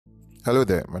Hello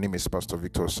there, my name is Pastor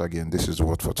Victor Sagi, and this is the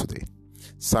word for today.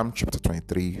 Psalm chapter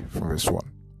 23 from verse 1.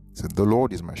 It said, "The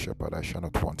Lord is my shepherd, I shall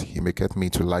not want. He maketh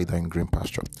me to lie down in green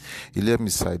pasture. He led me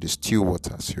beside the still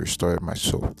waters. He restored my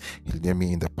soul. He led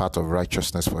me in the path of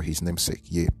righteousness for his name's sake.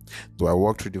 Yea, though I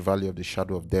walk through the valley of the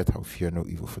shadow of death, I will fear no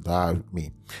evil, for thou art with me.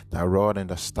 Thy rod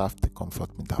and thy staff, they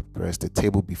comfort me. Thou preparest the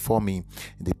table before me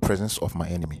in the presence of my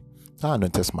enemy. Thou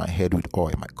anointest my head with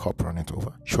oil, my cup runneth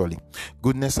over. Surely,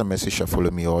 goodness and mercy shall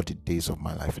follow me all the days of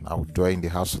my life, and I will dwell in the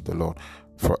house of the Lord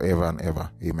forever and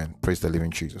ever. Amen." Praise the living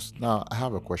Jesus. Now, I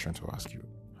have a question to ask you.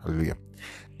 Hallelujah.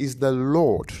 Is the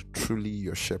Lord truly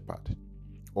your shepherd,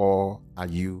 or are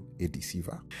you a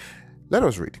deceiver? Let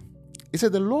us read. It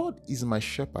said, "The Lord is my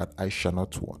shepherd, I shall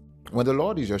not want." When the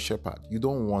Lord is your shepherd, you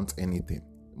don't want anything.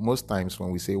 Most times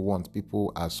when we say want,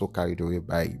 people are so carried away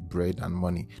by bread and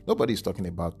money. Nobody is talking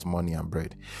about money and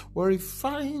bread. We're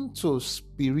referring to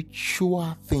spiritual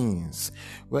things.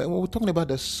 When we're talking about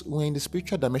this, we're in the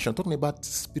spiritual dimension, talking about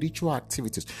spiritual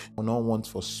activities. You don't want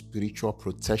for spiritual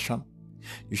protection.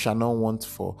 You shall not want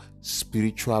for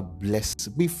spiritual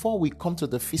blessing before we come to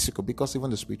the physical, because even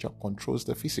the spiritual controls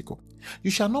the physical. You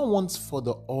shall not want for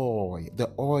the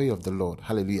oil of the Lord.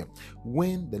 Hallelujah.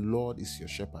 When the Lord is your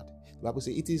shepherd, the Bible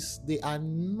says it is the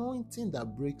anointing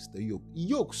that breaks the yoke.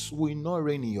 Yokes will not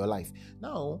reign in your life.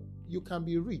 Now, you can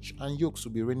be rich and yokes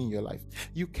will be reigning in your life.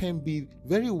 You can be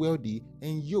very wealthy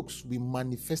and yokes will be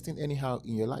manifesting anyhow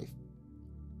in your life.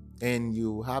 And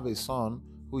you have a son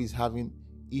who is having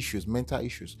issues, mental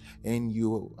issues, and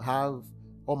you have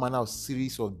all manner of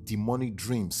series of demonic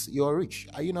dreams. You're rich.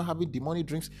 Are you not having demonic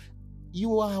dreams?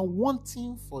 You are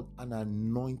wanting for an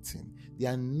anointing. The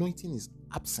anointing is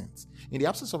absent. In the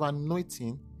absence of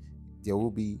anointing, there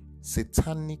will be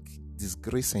satanic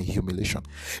disgrace and humiliation.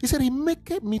 He said, "He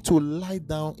maketh me to lie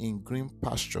down in green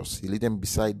pastures. He lead them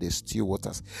beside the still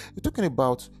waters." We're talking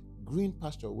about green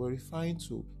pasture. We're referring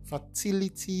to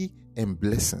fertility and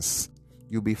blessings.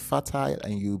 You'll be fertile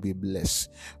and you'll be blessed.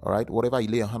 All right. Whatever you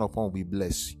lay your hand upon will be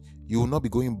blessed. You will not be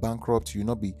going bankrupt. You will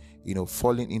not be,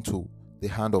 falling into the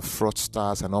hand of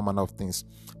fraudsters and all manner of things.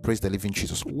 Praise the living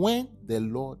Jesus. When the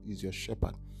Lord is your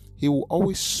shepherd, he will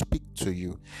always speak to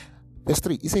you. Verse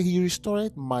 3, he said, "He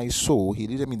restored my soul. He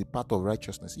led me in the path of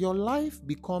righteousness." Your life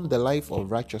becomes the life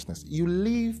of righteousness. You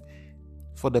live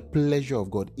for the pleasure of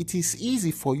God. It is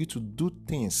easy for you to do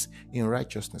things in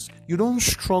righteousness. You don't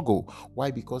struggle.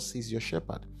 Why? Because he's your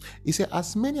shepherd. He said,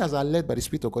 "As many as are led by the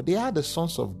Spirit of God, they are the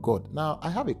sons of God." Now, I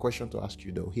have a question to ask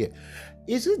you though here.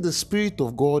 Is it the Spirit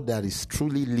of God that is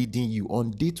truly leading you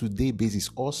on day-to-day basis?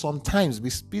 Or sometimes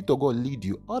the Spirit of God lead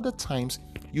you. Other times,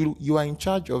 you are in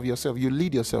charge of yourself. You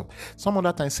lead yourself. Some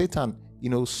other times, Satan,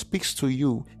 speaks to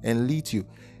you and leads you.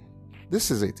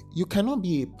 This is it. You cannot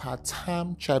be a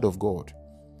part-time child of God.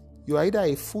 You are either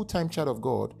a full-time child of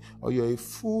God or you're a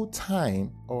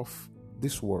full-time of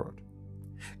this world.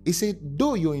 He said,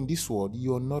 "Though you're in this world,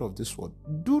 you're not of this world.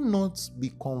 Do not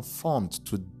be conformed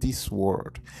to this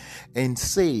world and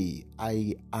say,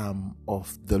 I am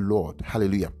of the Lord."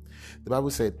 Hallelujah. The Bible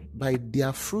said, "By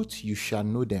their fruit you shall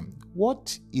know them."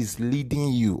 What is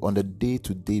leading you on a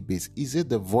day-to-day basis? Is it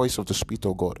the voice of the Spirit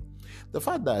of God? The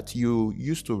fact that you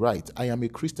used to write, "I am a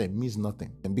Christian," means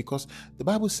nothing. And because the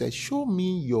Bible says, "Show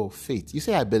me your faith." You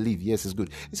say, "I believe." Yes, it's good.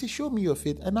 It says, "Show me your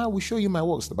faith and I will show you my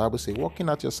works." The Bible says, "Working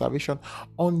out your salvation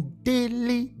on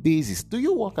daily basis." Do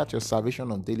you work out your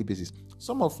salvation on daily basis?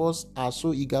 Some of us are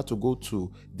so eager to go to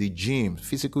the gym,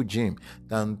 physical gym,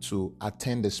 than to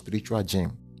attend the spiritual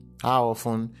gym. How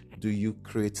often do you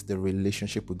create the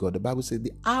relationship with God? The Bible says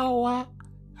the hour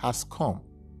has come.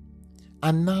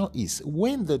 And now is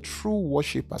when the true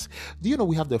worshippers. Do you know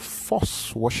we have the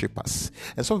false worshippers?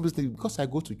 And some people think, because I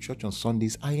go to church on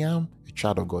Sundays, I am a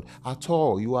child of God. At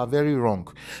all, you are very wrong.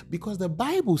 Because the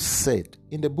Bible said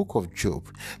in the book of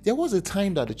Job, there was a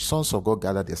time that the sons of God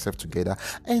gathered themselves together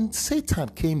and Satan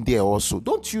came there also.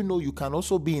 Don't you know you can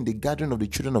also be in the gathering of the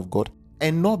children of God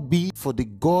and not be for the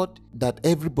God that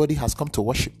everybody has come to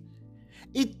worship?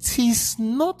 It is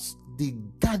not the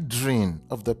gathering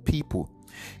of the people.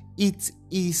 It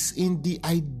is in the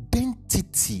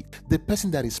identity, the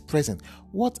person that is present.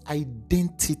 What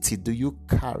identity do you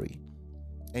carry?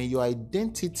 And your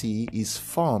identity is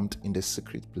formed in the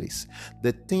secret place.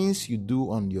 The things you do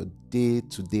on your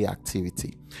day-to-day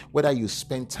activity, whether you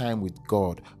spend time with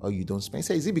God or you don't spend.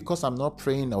 Say, is it because I'm not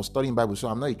praying or studying Bible, so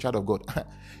I'm not a child of God?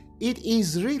 It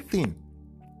is written,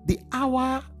 the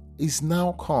hour is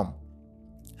now come,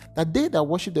 that they that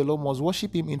worship the Lord must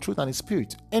worship him in truth and in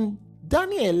spirit. And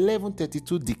Daniel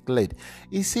 11:32 declared,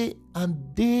 he said,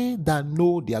 "And they that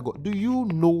know their God." Do you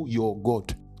know your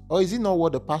God? Or is it not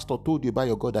what the pastor told you about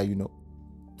your God that you know?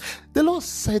 The Lord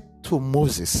said to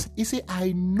Moses, he said,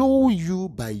 I know you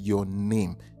by your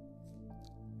name.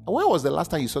 When was the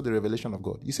last time you saw the revelation of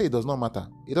God? You say it does not matter.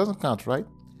 It doesn't count, right?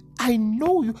 I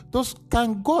know you.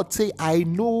 Can God say, I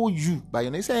know you by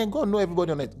your name? He said, God know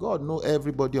everybody on earth. God know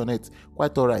everybody on earth.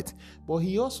 Quite all right. But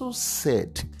he also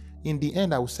said, in the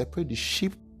end, I will separate the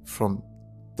sheep from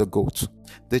the goat,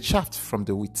 the chaff from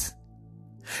the wheat.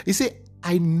 He said,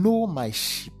 I know my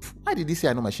sheep. Why did he say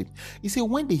I know my sheep? He said,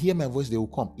 when they hear my voice, they will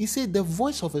come. He said, the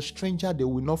voice of a stranger, they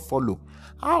will not follow.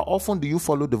 How often do you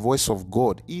follow the voice of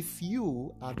God? If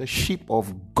you are the sheep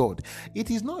of God, it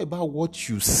is not about what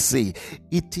you say.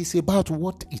 It is about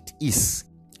what it is.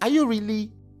 Are you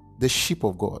really the sheep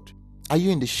of God? Are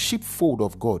you in the sheepfold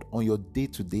of God on your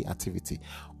day-to-day activity?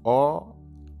 Or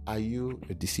are you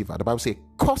a deceiver? The Bible says,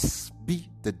 cursed be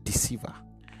the deceiver.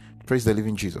 Praise the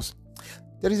living Jesus.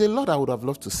 There is a lot I would have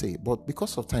loved to say, but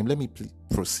because of time, let me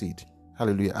proceed.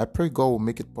 Hallelujah. I pray God will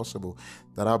make it possible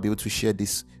that I'll be able to share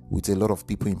this with a lot of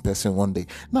people in person one day.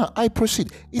 Now, I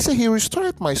proceed. He said, he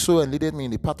restored my soul and leaded me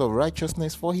in the path of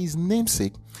righteousness for his name's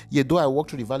sake. Yet though I walk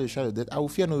through the valley of the shadow of death, I will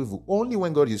fear no evil. Only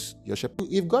when God is your shepherd.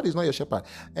 If God is not your shepherd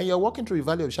and you're walking through the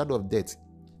valley of the shadow of death,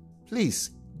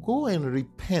 please go and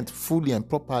repent fully and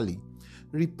properly.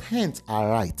 Repent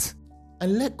aright.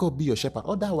 And let God be your shepherd.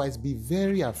 Otherwise, be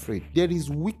very afraid. There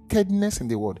is wickedness in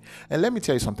the world. And let me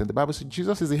tell you something. The Bible says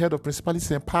Jesus is the head of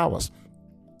principalities and powers.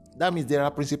 That means there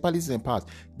are principalities and powers.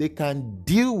 They can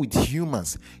deal with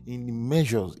humans in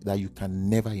measures that you can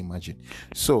never imagine.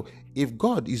 So, if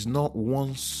God is not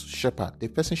one's shepherd, the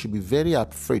person should be very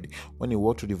afraid when he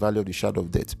walks through the valley of the shadow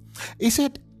of death. He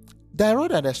said, thy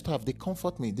rod and thy staff, they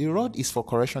comfort me. The rod is for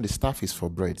correction, the staff is for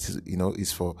bread.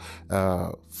 It's for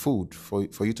food,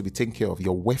 for you to be taken care of,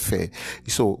 your welfare.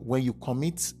 So when you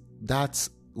commit that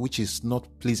which is not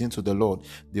pleasing to the Lord,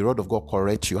 the rod of God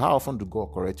corrects you. How often do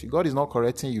God correct you? God is not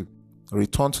correcting you.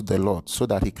 Return to the Lord so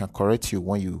that he can correct you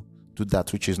when you do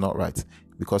that which is not right.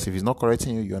 Because if he's not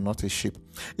correcting you, you're not a sheep.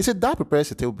 He said, thou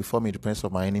preparest a table before me in the presence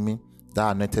of my enemy.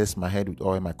 Thou anointest my head with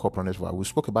oil, my cup runneth over. We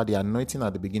spoke about the anointing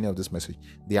at the beginning of this message.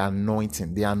 The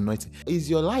anointing. Is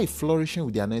your life flourishing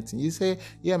with the anointing? You say,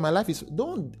 yeah, my life is...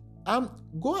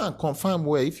 Go and confirm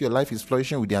where if your life is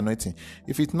flourishing with the anointing.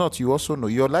 If it's not, you also know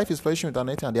your life is flourishing with the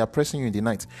anointing and they are pressing you in the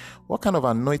night. What kind of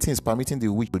anointing is permitting the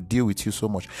weak to deal with you so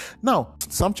much? Now,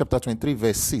 Psalm chapter 23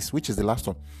 verse 6, which is the last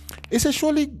one. It says,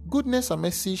 surely goodness and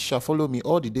mercy shall follow me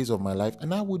all the days of my life,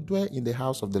 and I will dwell in the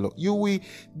house of the Lord. You will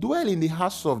dwell in the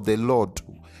house of the Lord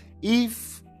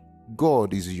if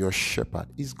God is your shepherd.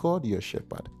 Is God your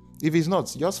shepherd? If he's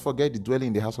not, just forget the dwelling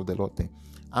in the house of the Lord thing.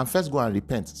 And first go and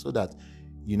repent so that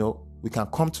we can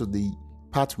come to the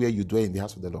part where you dwell in the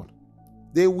house of the Lord.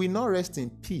 They will not rest in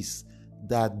peace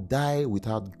that die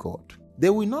without God.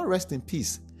 They will not rest in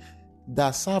peace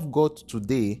that serve God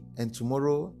today and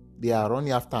tomorrow they are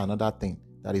running after another thing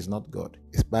that is not God.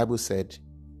 The Bible said,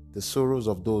 the sorrows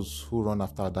of those who run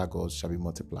after other gods shall be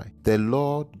multiplied. The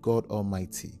Lord God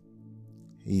Almighty,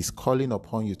 he is calling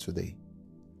upon you today.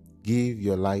 Give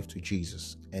your life to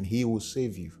Jesus and he will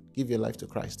save you. Give your life to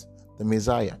Christ, the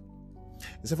Messiah.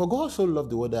 He said, for God so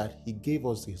loved the world that he gave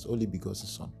us his only begotten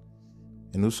Son,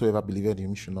 and whosoever believeth in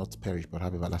him should not perish but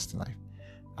have everlasting life.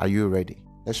 Are you ready?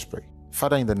 Let's pray.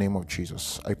 Father, in the name of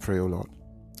Jesus, I pray, O Lord,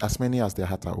 as many as their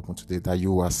hearts are open today, that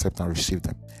you will accept and receive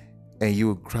them, and you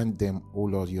will grant them, O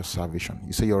Lord, your salvation.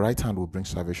 You say your right hand will bring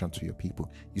salvation to your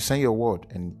people. You send your word,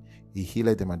 and he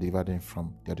healed them and delivered them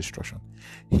from their destruction.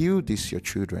 Heal these your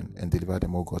children and deliver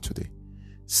them, O God, today.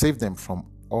 Save them from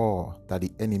all that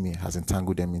the enemy has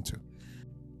entangled them into.